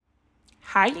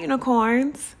Hi,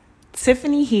 unicorns.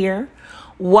 Tiffany here.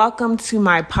 Welcome to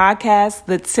my podcast,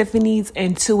 The Tiffany's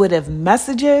Intuitive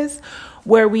Messages,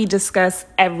 where we discuss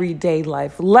everyday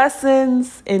life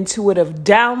lessons, intuitive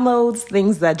downloads,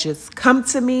 things that just come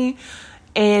to me.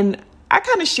 And I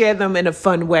kind of share them in a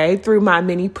fun way through my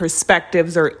many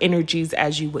perspectives or energies,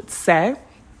 as you would say.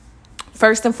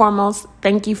 First and foremost,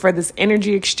 thank you for this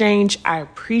energy exchange. I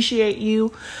appreciate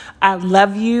you. I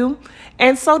love you.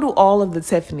 And so do all of the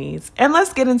Tiffanys. And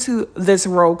let's get into this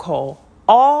roll call.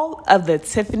 All of the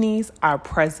Tiffanys are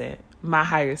present. My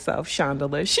higher self,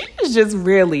 Shonda, she is just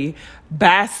really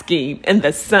basking in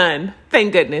the sun.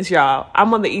 Thank goodness, y'all.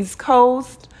 I'm on the East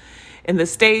Coast in the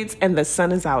States and the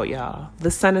sun is out, y'all.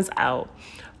 The sun is out.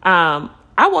 I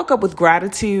woke up with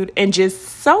gratitude and just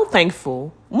so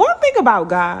thankful. One thing about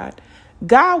God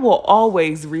will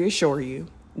always reassure you.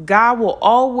 God will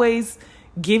always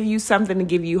give you something to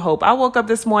give you hope. I woke up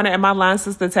this morning and my line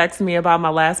sister texted me about my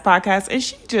last podcast and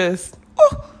she just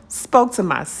spoke to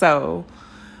my soul.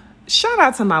 Shout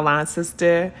out to my line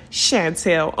sister,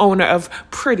 Chantel, owner of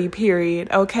Pretty Period,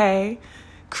 okay?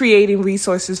 Creating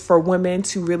resources for women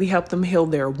to really help them heal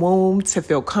their womb, to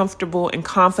feel comfortable and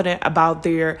confident about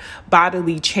their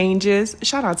bodily changes.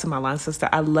 Shout out to my line sister.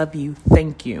 I love you.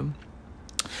 Thank you.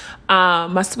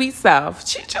 My sweet self,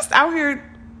 she's just out here.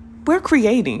 We're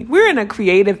creating. We're in a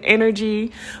creative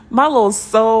energy. My little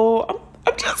soul,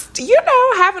 I'm just,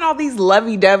 having all these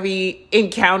lovey-dovey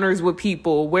encounters with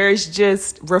people where it's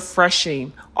just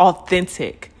refreshing,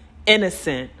 authentic,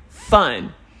 innocent,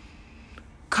 fun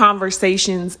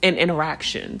conversations and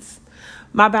interactions.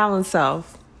 My balanced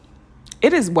self,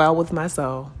 it is well with my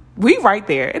soul. We right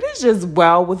there. It is just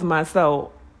well with my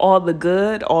soul. All the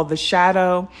good, all the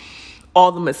shadow,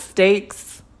 all the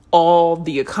mistakes, all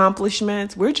the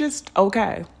accomplishments. We're just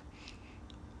okay.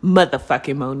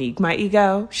 Motherfucking Monique, my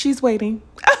ego, she's waiting.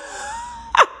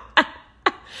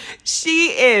 She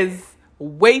is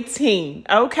waiting,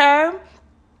 okay?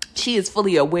 She is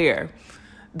fully aware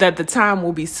that the time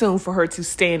will be soon for her to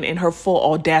stand in her full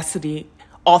audacity,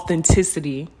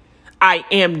 authenticity, I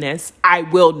amness, I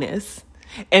willness,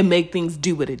 and make things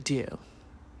do what it do.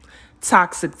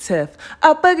 Toxic Tiff,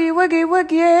 a boogie woogie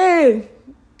woogie.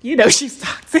 She's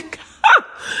toxic.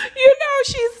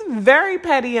 She's very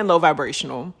petty and low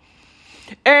vibrational.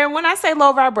 And when I say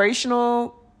low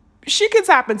vibrational, she can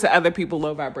tap into other people's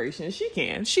low vibration. She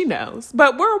can. She knows.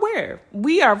 But we're aware.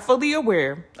 We are fully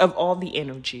aware of all the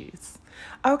energies.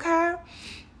 Okay?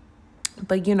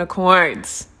 But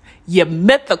unicorns, you're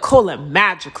mythical and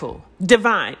magical,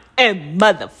 divine, and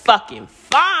motherfucking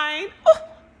fine.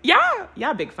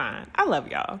 Y'all big fine. I love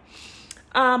y'all.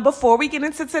 Before we get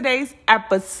into today's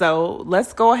episode,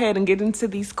 let's go ahead and get into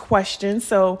these questions.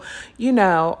 So,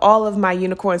 all of my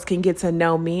unicorns can get to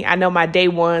know me. I know my day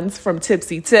ones from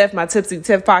Tipsy Tiff, my Tipsy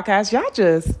Tiff podcast.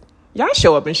 Y'all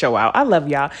show up and show out. I love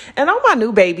y'all. And all my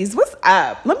new babies, what's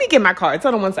up? Let me get my cards.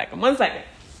 Hold on 1 second. 1 second.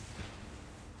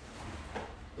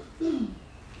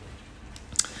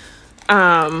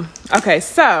 Okay,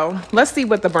 so let's see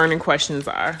what the burning questions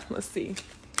are. Let's see.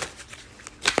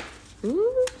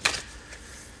 Ooh.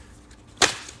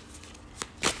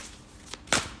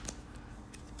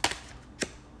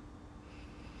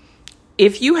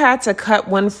 If you had to cut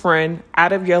one friend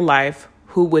out of your life,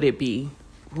 who would it be?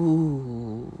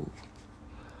 Ooh.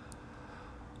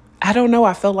 I don't know.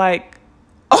 I feel like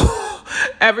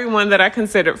everyone that I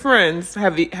considered friends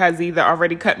has either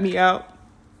already cut me out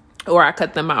or I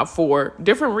cut them out for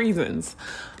different reasons.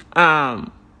 I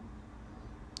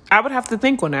would have to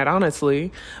think on that,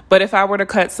 honestly. But if I were to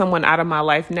cut someone out of my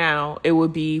life now, it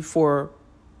would be for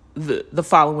the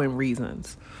following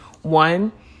reasons.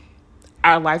 One,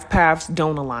 our life paths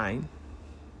don't align.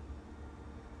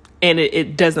 And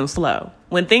it doesn't flow.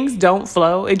 When things don't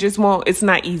flow, it just won't. It's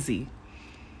not easy.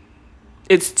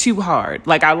 It's too hard.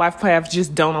 Like our life paths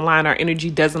just don't align. Our energy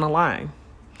doesn't align.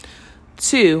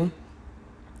 Two,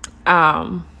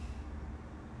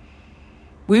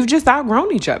 we've just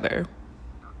outgrown each other.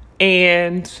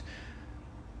 And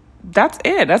that's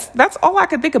it. That's all I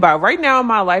can think about right now in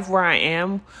my life, where I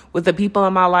am with the people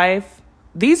in my life.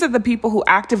 These are the people who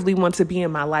actively want to be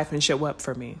in my life and show up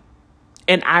for me.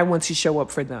 And I want to show up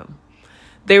for them.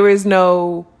 There is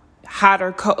no hot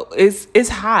or cold. It's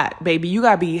hot, baby. You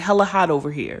got to be hella hot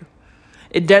over here.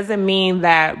 It doesn't mean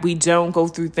that we don't go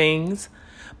through things,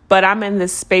 but I'm in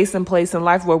this space and place in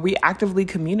life where we actively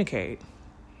communicate.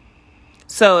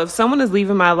 So if someone is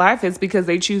leaving my life, it's because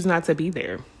they choose not to be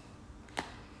there.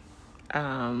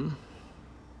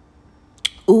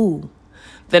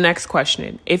 The next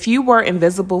question. If you were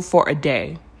invisible for a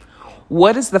day,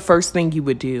 what is the first thing you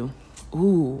would do?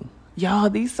 Ooh, Y'all,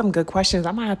 these some good questions.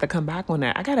 I might have to come back on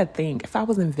that. I got to think, if I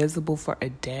was invisible for a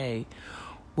day,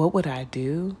 what would I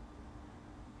do?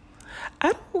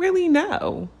 I don't really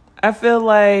know. I feel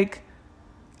like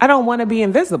I don't want to be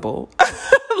invisible.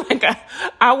 Like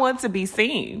I want to be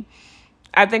seen.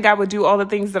 I think I would do all the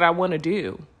things that I want to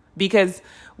do, because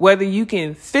whether you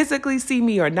can physically see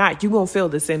me or not, you're going to feel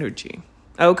this energy.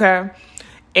 Okay.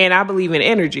 And I believe in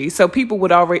energy. So people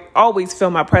would always feel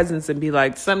my presence and be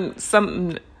like,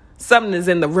 something is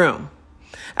in the room.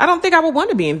 I don't think I would want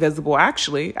to be invisible.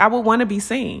 Actually, I would want to be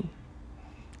seen,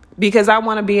 because I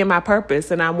want to be in my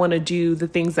purpose and I want to do the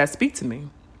things that speak to me.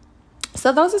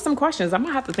 So those are some questions. I'm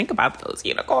going to have to think about those,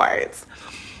 unicorns.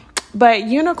 But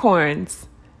unicorns,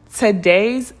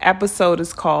 today's episode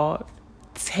is called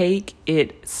Take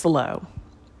It Slow.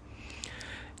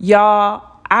 Y'all,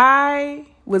 I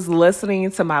was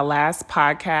listening to my last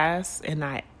podcast and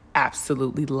I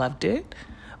absolutely loved it.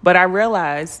 But I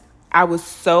realized I was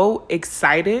so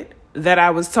excited that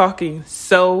I was talking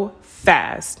so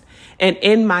fast. And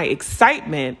in my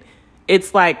excitement,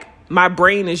 it's like my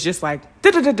brain is just like,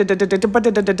 so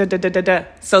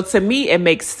to me, it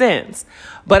makes sense.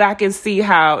 But I can see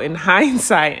how in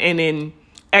hindsight and in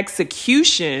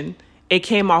execution, it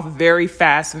came off very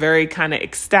fast, very kind of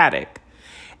ecstatic.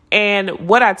 And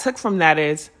what I took from that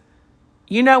is,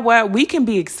 you know what? We can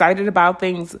be excited about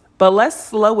things, but let's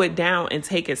slow it down and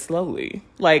take it slowly.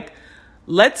 Like,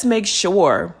 let's make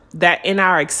sure that in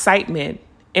our excitement,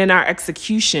 in our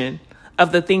execution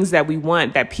of the things that we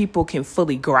want, that people can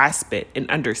fully grasp it and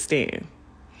understand.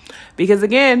 Because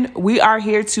again, we are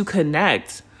here to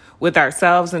connect with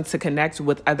ourselves and to connect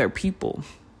with other people.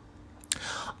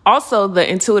 Also, the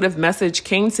intuitive message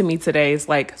came to me today is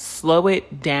like, slow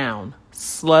it down,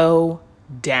 slow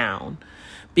down.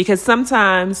 Because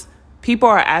sometimes people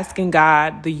are asking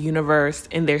God, the universe,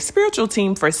 and their spiritual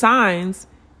team for signs,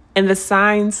 and the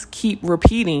signs keep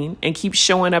repeating and keep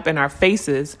showing up in our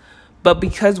faces. But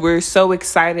because we're so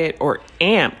excited or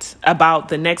amped about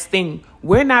the next thing,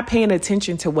 we're not paying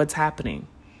attention to what's happening.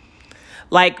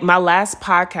 Like my last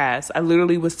podcast, I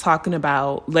literally was talking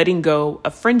about letting go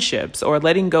of friendships or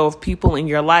letting go of people in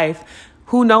your life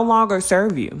who no longer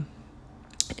serve you.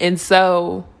 And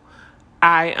so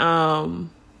I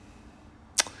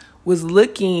was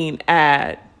looking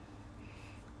at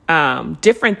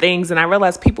different things, and I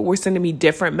realized people were sending me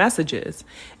different messages.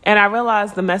 And I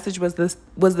realized the message was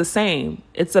the same.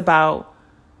 It's about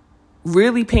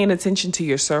really paying attention to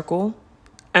your circle,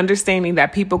 understanding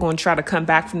that people are going to try to come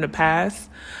back from the past.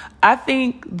 I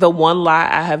think the one lie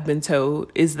I have been told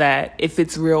is that if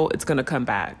it's real, it's going to come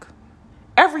back.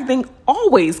 Everything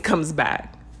always comes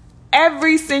back.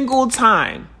 Every single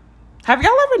time. Have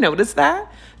y'all ever noticed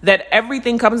that? That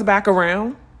everything comes back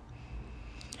around?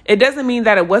 It doesn't mean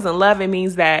that it wasn't love. It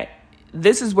means that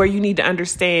this is where you need to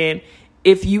understand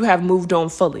if you have moved on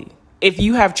fully, if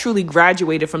you have truly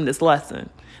graduated from this lesson.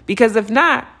 Because if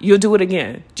not, you'll do it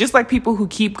again. Just like people who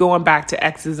keep going back to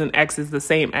exes and exes, the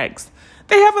same ex,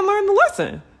 they haven't learned the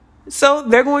lesson. So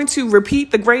they're going to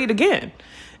repeat the grade again.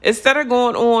 Instead of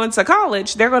going on to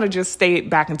college, they're going to just stay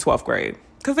back in 12th grade.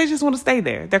 Because they just want to stay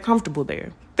there. They're comfortable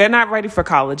there. They're not ready for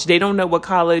college. They don't know what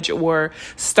college or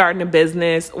starting a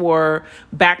business or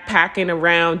backpacking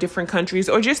around different countries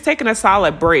or just taking a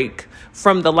solid break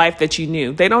from the life that you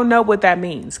knew. They don't know what that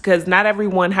means, because not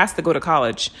everyone has to go to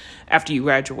college after you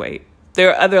graduate. There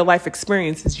are other life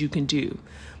experiences you can do.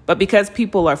 But because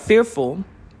people are fearful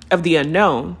of the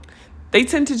unknown, they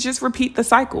tend to just repeat the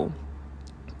cycle.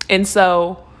 And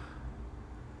so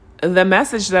the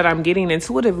message that I'm getting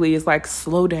intuitively is like,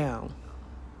 slow down.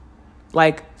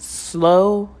 Like,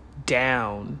 slow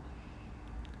down.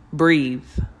 Breathe.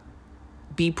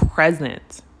 Be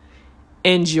present.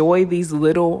 Enjoy these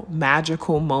little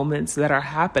magical moments that are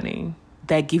happening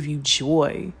that give you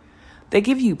joy. They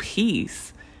give you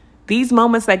peace. These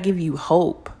moments that give you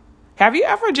hope. Have you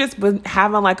ever just been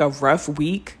having like a rough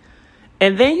week?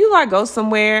 And then you like go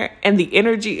somewhere and the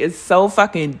energy is so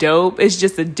fucking dope. It's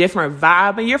just a different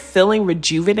vibe and you're feeling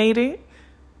rejuvenated.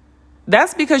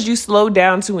 That's because you slow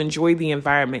down to enjoy the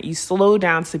environment. You slow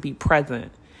down to be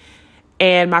present.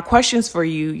 And my questions for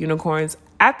you, unicorns,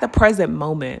 at the present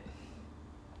moment,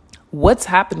 what's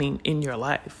happening in your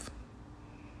life?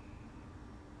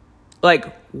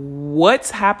 Like,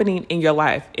 what's happening in your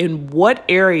life? In what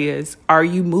areas are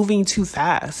you moving too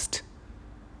fast?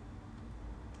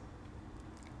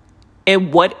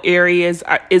 In what areas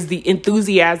is the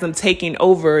enthusiasm taking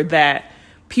over that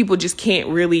people just can't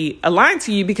really align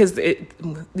to you because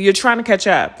you're trying to catch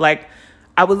up? Like,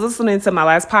 I was listening to my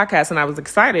last podcast and I was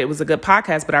excited. It was a good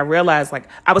podcast, but I realized like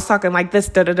I was talking like this,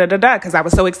 because I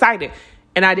was so excited.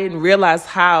 And I didn't realize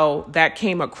how that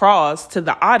came across to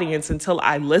the audience until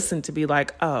I listened to be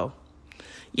like, oh,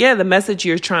 yeah, the message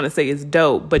you're trying to say is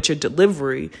dope, but your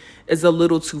delivery is a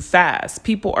little too fast.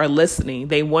 People are listening.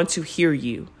 They want to hear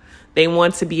you. They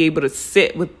want to be able to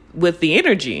sit with the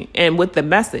energy and with the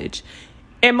message.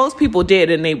 And most people did,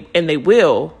 and they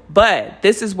will. But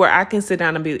this is where I can sit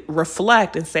down and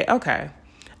reflect and say, okay,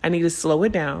 I need to slow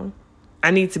it down.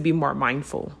 I need to be more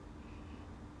mindful.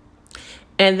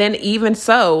 And then even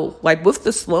so, like with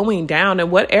the slowing down, and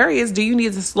what areas do you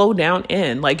need to slow down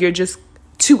in? Like you're just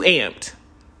too amped.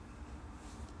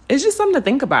 It's just something to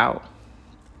think about.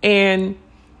 And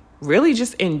really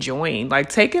just enjoying, like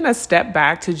taking a step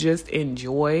back to just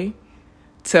enjoy,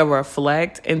 to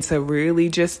reflect, and to really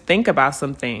just think about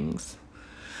some things.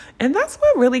 And that's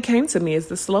what really came to me, is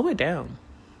to slow it down,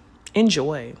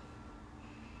 enjoy,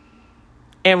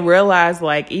 and realize,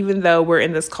 like, even though we're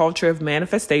in this culture of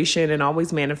manifestation and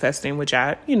always manifesting, which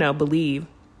I, believe,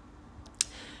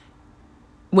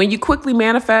 when you quickly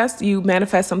manifest, you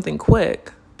manifest something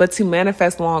quick. But to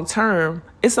manifest long term,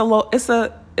 it's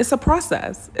a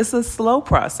process. It's a slow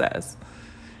process.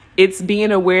 It's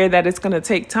being aware that it's going to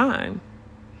take time.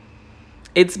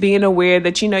 It's being aware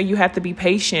that, you have to be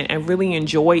patient and really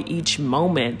enjoy each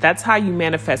moment. That's how you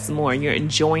manifest more. You're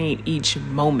enjoying each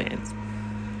moment.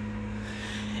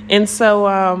 And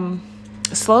so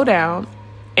slow down.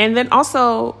 And then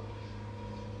also,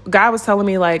 God was telling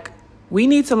me, like, we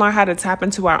need to learn how to tap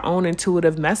into our own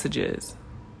intuitive messages.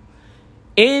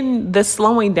 In the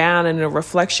slowing down and the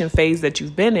reflection phase that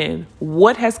you've been in,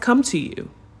 what has come to you?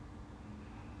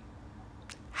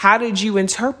 How did you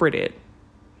interpret it?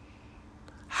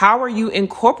 How are you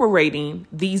incorporating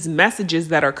these messages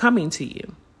that are coming to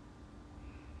you?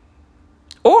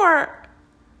 Or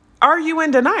are you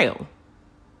in denial?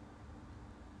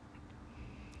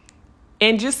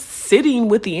 And just sitting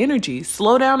with the energy,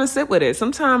 slow down and sit with it.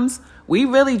 Sometimes we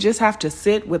really just have to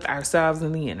sit with ourselves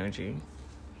and the energy.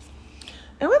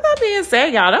 And with that being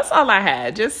said, y'all, that's all I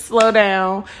had. Just slow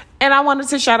down. And I wanted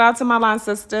to shout out to my line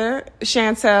sister,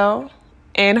 Chantel,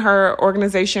 and her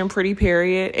organization, Pretty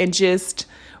Period, and just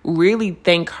really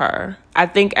thank her. I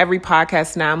think every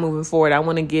podcast now moving forward, I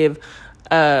want to give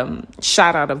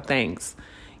shout out of thanks.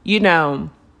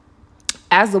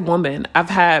 As a woman, I've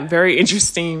had very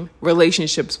interesting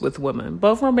relationships with women,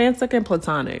 both romantic and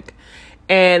platonic.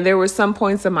 And there were some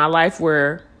points in my life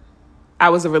where I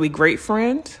was a really great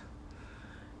friend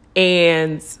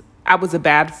and I was a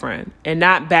bad friend. And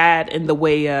not bad in the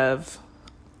way of,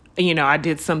 I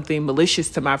did something malicious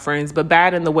to my friends, but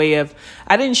bad in the way of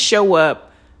I didn't show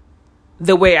up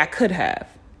the way I could have.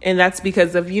 And that's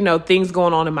because of, things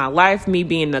going on in my life, me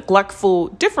being neglectful,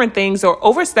 different things, or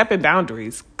overstepping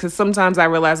boundaries. Because sometimes I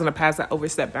realized in the past I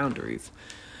overstepped boundaries.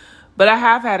 But I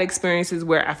have had experiences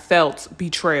where I felt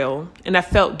betrayal and I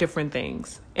felt different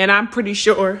things. And I'm pretty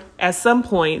sure at some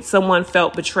point someone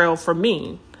felt betrayal from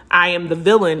me. I am the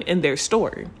villain in their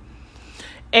story.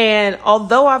 And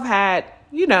although I've had,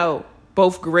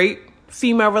 both great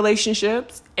female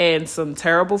relationships and some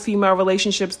terrible female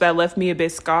relationships that left me a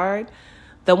bit scarred,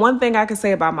 the one thing I can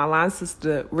say about my line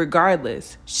sister,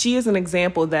 regardless, she is an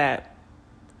example that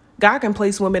God can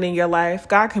place women in your life.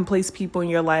 God can place people in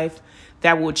your life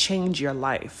that will change your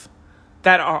life,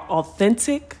 that are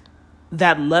authentic,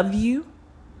 that love you.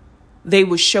 They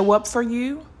will show up for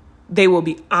you. They will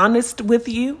be honest with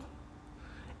you.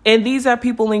 And these are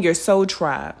people in your soul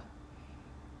tribe.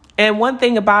 And one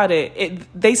thing about it,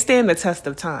 they stand the test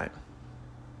of time.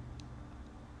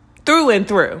 Through and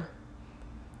through.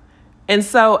 And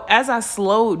so as I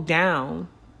slowed down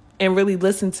and really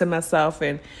listened to myself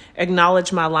and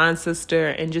acknowledge my line sister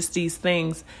and just these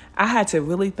things, I had to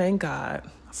really thank God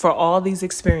for all these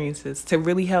experiences to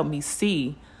really help me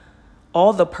see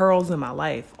all the pearls in my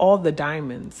life, all the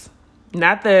diamonds,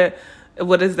 not the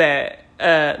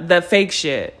fake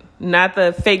shit, not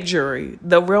the fake jewelry,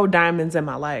 the real diamonds in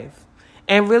my life,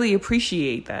 and really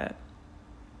appreciate that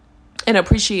and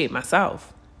appreciate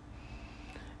myself.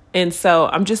 And so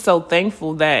I'm just so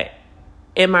thankful that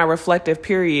in my reflective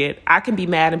period, I can be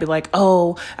mad and be like,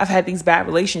 oh, I've had these bad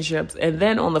relationships. And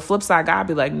then on the flip side, God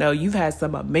be like, no, you've had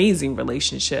some amazing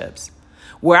relationships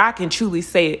where I can truly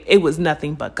say it was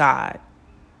nothing but God.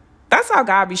 That's how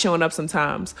God be showing up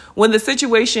sometimes. When the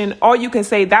situation, all you can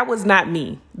say, that was not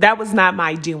me. That was not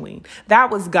my doing.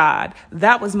 That was God.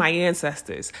 That was my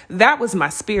ancestors. That was my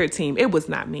spirit team. It was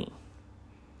not me.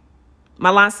 My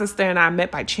line sister and I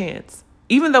met by chance.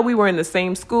 Even though we were in the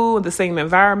same school, the same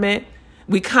environment,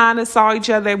 we kind of saw each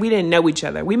other. We didn't know each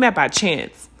other. We met by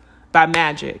chance, by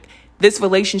magic. This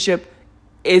relationship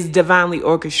is divinely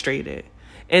orchestrated.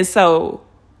 And so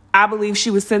I believe she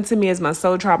was sent to me as my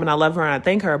soul tribe, and I love her and I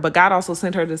thank her. But God also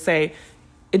sent her to say,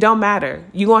 it don't matter.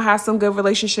 You're going to have some good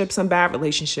relationships, some bad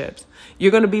relationships.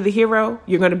 You're going to be the hero.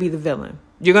 You're going to be the villain.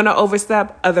 You're going to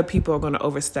overstep. Other people are going to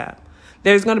overstep.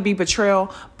 There's going to be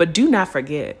betrayal, but do not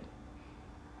forget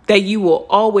that you will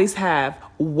always have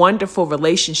wonderful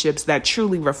relationships that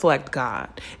truly reflect God.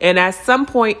 And at some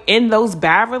point in those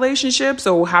bad relationships,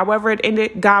 or however it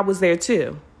ended, God was there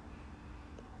too.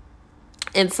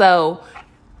 And so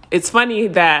it's funny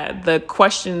that the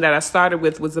question that I started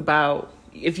with was about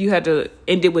if you had to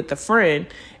end it with a friend,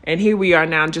 and here we are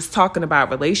now just talking about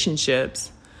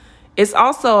relationships. It's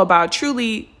also about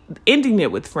truly ending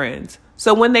it with friends.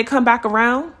 So when they come back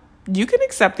around, you can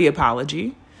accept the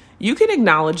apology. You can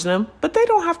acknowledge them, but they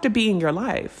don't have to be in your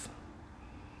life.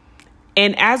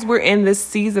 And as we're in this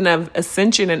season of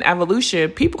ascension and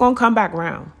evolution, people gonna come back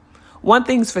around. One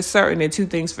thing's for certain and two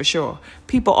things for sure.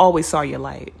 People always saw your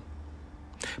light.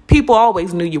 People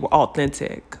always knew you were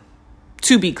authentic,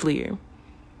 to be clear.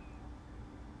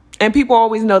 And people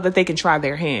always know that they can try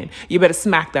their hand. You better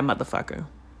smack that motherfucker.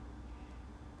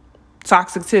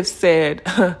 Toxic Tiff said,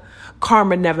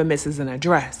 karma never misses an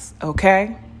address,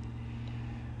 okay?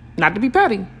 Not to be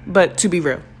petty, but to be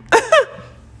real.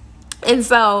 And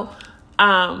so,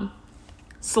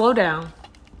 slow down,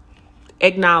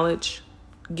 acknowledge,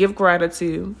 give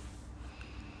gratitude,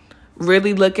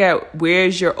 really look at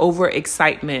where's your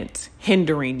overexcitement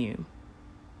hindering you.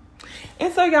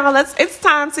 And so, y'all, it's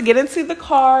time to get into the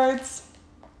cards.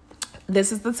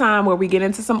 This is the time where we get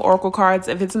into some oracle cards.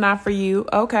 If it's not for you,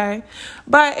 okay.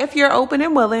 But if you're open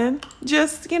and willing,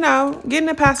 just, get in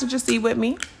the passenger seat with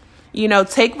me.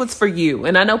 Take what's for you.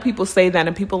 And I know people say that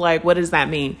and people like, what does that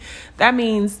mean? That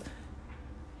means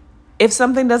if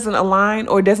something doesn't align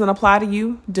or doesn't apply to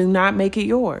you, do not make it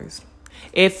yours.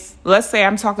 If, let's say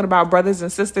I'm talking about brothers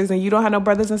and sisters and you don't have no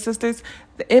brothers and sisters,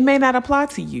 it may not apply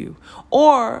to you.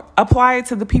 Or apply it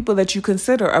to the people that you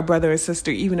consider a brother or sister,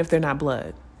 even if they're not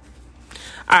blood.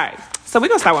 All right, so we're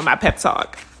going to start with my pep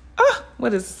talk. What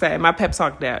does it say? My pep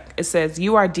talk deck. It says,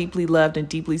 you are deeply loved and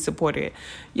deeply supported.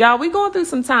 Y'all, we going through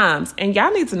some times, and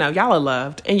y'all need to know y'all are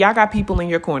loved, and y'all got people in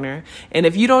your corner. And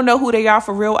if you don't know who they are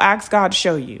for real, ask God to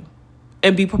show you,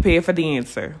 and be prepared for the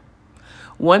answer.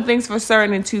 One thing's for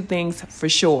certain and two things for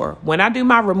sure. When I do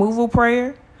my removal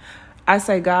prayer, I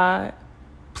say, God,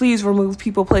 please remove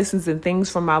people, places, and things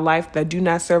from my life that do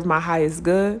not serve my highest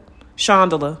good.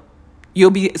 Chandela,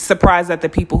 you'll be surprised at the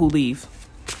people who leave.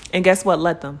 And guess what?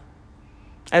 Let them.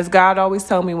 As God always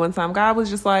told me one time, God was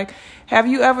just like, have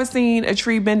you ever seen a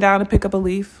tree bend down to pick up a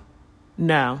leaf?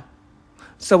 No.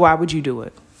 So why would you do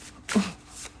it?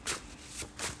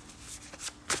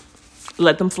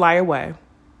 Let them fly away.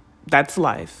 That's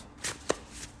life.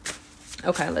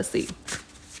 Okay, let's see.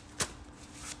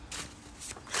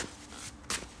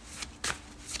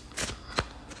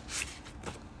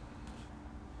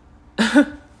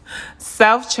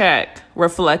 Self-check,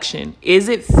 reflection. Is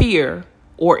it fear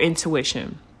or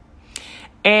intuition?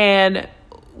 And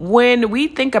when we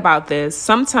think about this,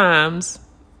 sometimes,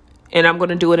 and I'm going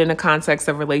to do it in the context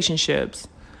of relationships,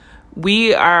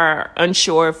 we are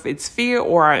unsure if it's fear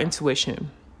or our intuition.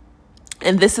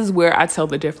 And this is where I tell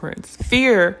the difference.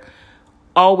 Fear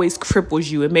always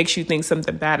cripples you. It makes you think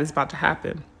something bad is about to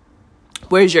happen.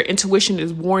 Whereas your intuition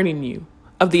is warning you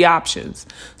of the options.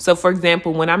 So, for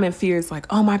example, when I'm in fear, it's like,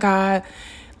 oh my God,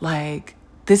 like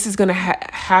this is going to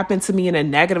happen to me in a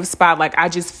negative spot. Like I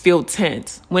just feel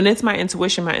tense. When it's my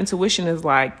intuition is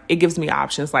like, it gives me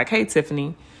options. Like, hey,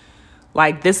 Tiffany,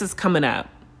 like this is coming up.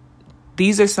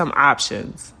 These are some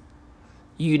options.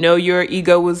 Your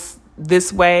ego was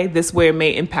this way it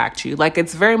may impact you. Like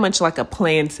it's very much like a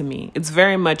plan to me. It's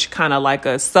very much kind of like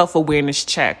a self-awareness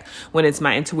check when it's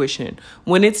my intuition.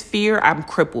 When it's fear, I'm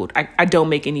crippled. I don't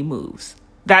make any moves.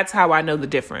 That's how I know the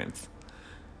difference.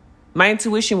 My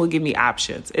intuition will give me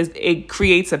options. It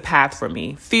creates a path for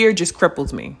me. Fear just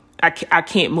cripples me. I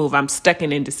can't move. I'm stuck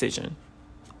in indecision.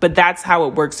 But that's how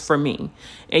it works for me.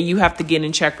 And you have to get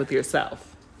in check with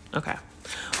yourself. Okay.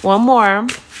 One more.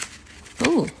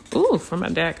 Ooh, from my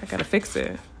deck. I gotta fix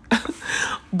it.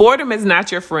 Boredom is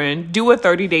not your friend. Do a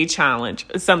 30-day challenge.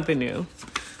 Something new.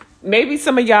 Maybe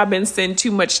some of y'all been spending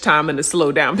too much time in the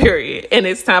slow down period, and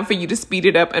it's time for you to speed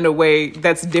it up in a way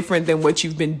that's different than what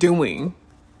you've been doing.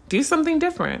 Do something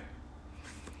different.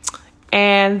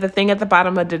 And the thing at the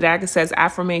bottom of the deck, it says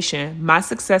affirmation. My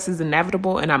success is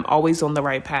inevitable and I'm always on the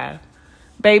right path.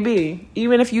 Baby,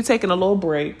 even if you're taking a little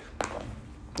break,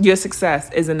 your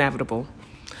success is inevitable.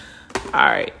 All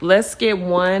right, let's get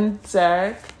one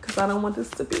deck because I don't want this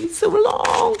to be too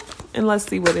long. And let's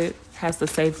see what it has to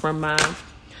say from my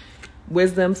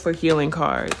Wisdom for Healing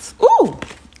cards. Ooh,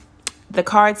 The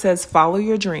card says, follow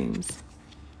your dreams.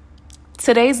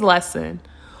 Today's lesson: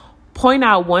 point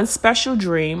out one special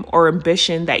dream or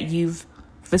ambition that you've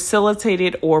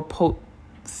facilitated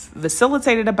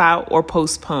about or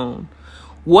postponed.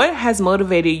 What has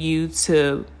motivated you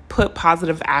to put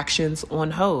positive actions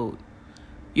on hold?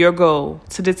 Your goal: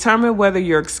 to determine whether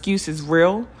your excuse is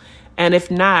real, and if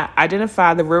not,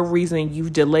 identify the real reason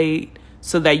you've delayed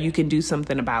so that you can do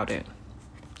something about it.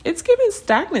 It's giving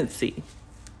stagnancy.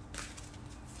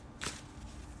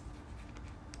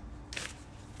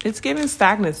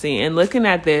 And looking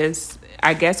at this,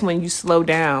 I guess when you slow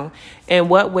down, in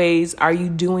what ways are you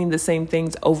doing the same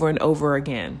things over and over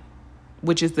again?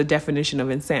 Which is the definition of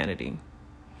insanity.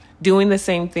 Doing the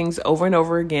same things over and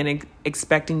over again,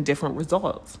 expecting different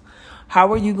results.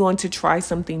 How are you going to try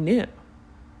something new?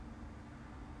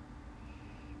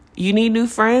 You need new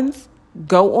friends?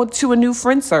 Go to a new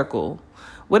friend circle.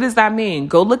 What does that mean?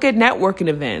 Go look at networking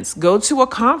events. Go to a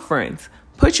conference.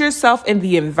 Put yourself in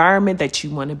the environment that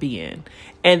you want to be in.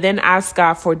 And then ask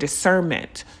God for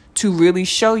discernment to really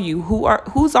show you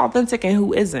who's authentic and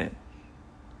who isn't.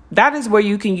 That is where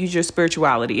you can use your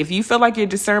spirituality. If you feel like your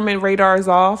discernment radar is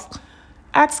off,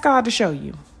 ask God to show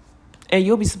you. And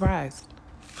you'll be surprised.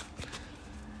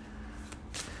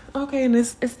 Okay, and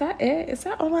is that it? Is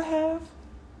that all I have?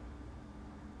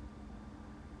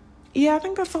 Yeah, I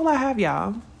think that's all I have,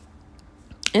 y'all.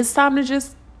 It's time to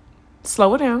just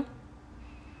slow it down.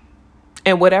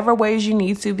 In whatever ways you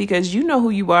need to, because you know who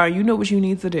you are. You know what you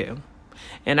need to do.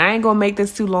 And I ain't going to make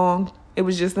this too long. It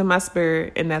was just in my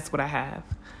spirit, and that's what I have.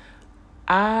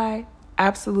 I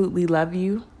absolutely love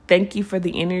you. Thank you for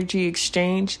the energy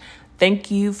exchange. Thank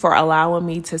you for allowing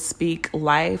me to speak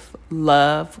life,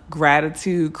 love,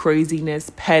 gratitude,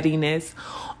 craziness, pettiness,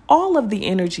 all of the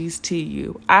energies to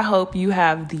you. I hope you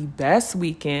have the best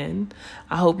weekend.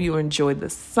 I hope you enjoy the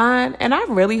sun. And I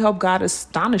really hope God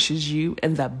astonishes you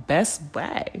in the best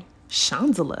way.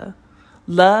 Chandela,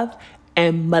 love,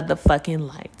 and motherfucking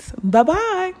lights.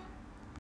 Bye-bye.